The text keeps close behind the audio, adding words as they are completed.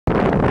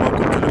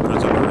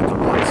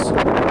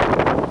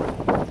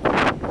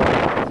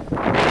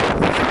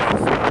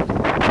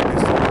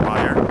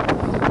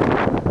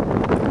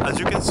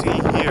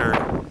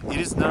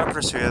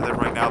frustrated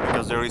right now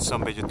because there is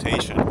some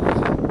vegetation.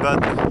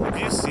 But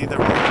if you see the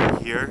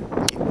road here,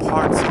 it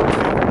parts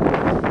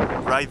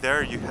into, right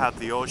there you have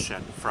the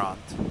ocean front,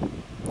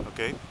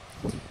 okay?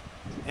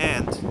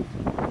 And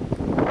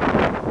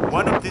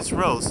one of these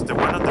roads, the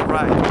one on the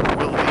right,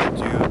 will lead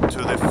you to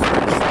the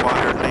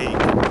freshwater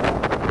lake.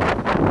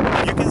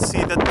 You can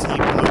see that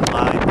deep blue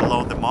line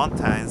below the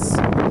mountains.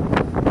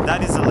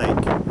 That is a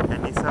lake,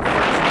 and it's a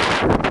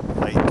freshwater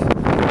lake.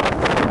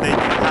 Then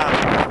you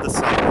have the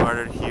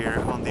saltwater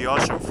here on the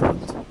ocean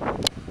front.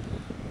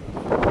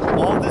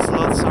 All these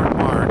lots are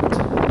marked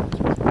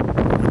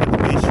with the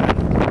division.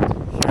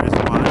 Here is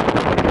one,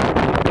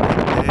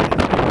 and then you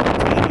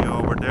continue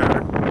over there.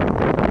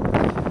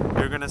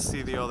 You're gonna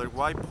see the other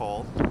white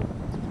pole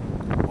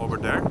over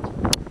there.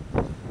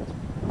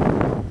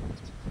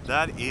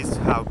 That is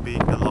how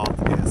big the lot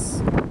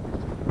is.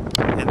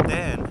 And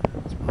then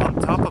on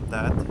top of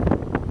that,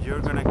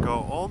 you're gonna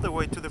go all the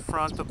way to the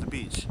front of the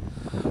beach.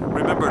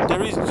 Remember,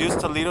 there is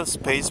just a little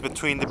space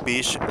between the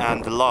beach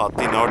and the lot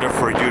in order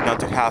for you not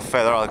to have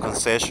federal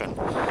concession.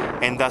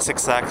 And that's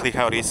exactly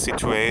how it is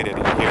situated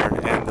here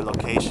in the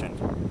location.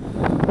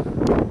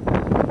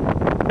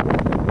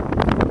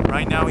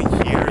 Right now in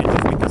here,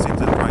 just because it's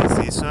the dry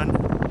season,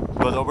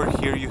 but over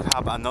here you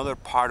have another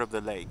part of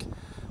the lake.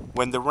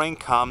 When the rain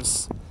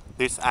comes,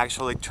 this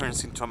actually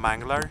turns into a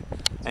mangler,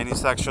 and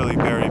it's actually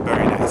very,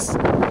 very nice.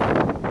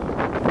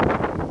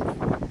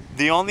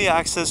 The only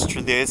access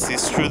to this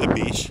is through the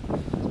beach.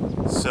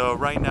 So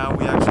right now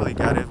we actually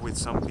got it with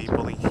some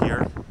people in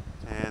here,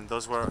 and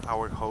those were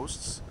our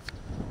hosts.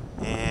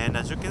 And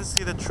as you can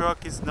see, the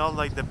truck is not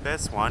like the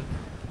best one,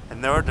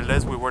 and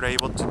nevertheless we were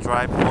able to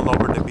drive all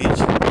over the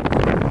beach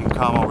and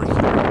come over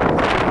here.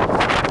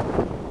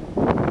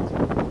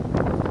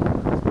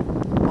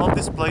 All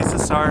these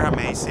places are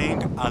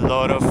amazing. A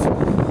lot of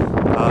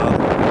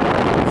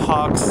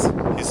hawks,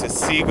 you see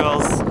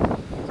seagulls.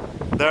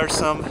 There are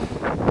some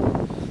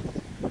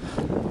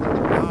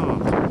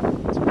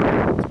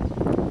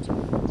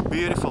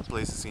beautiful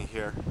places in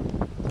here.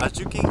 As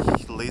you can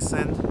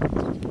listen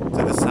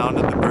to the sound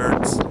of the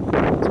birds,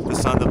 the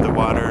sound of the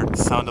water, the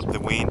sound of the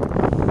wind,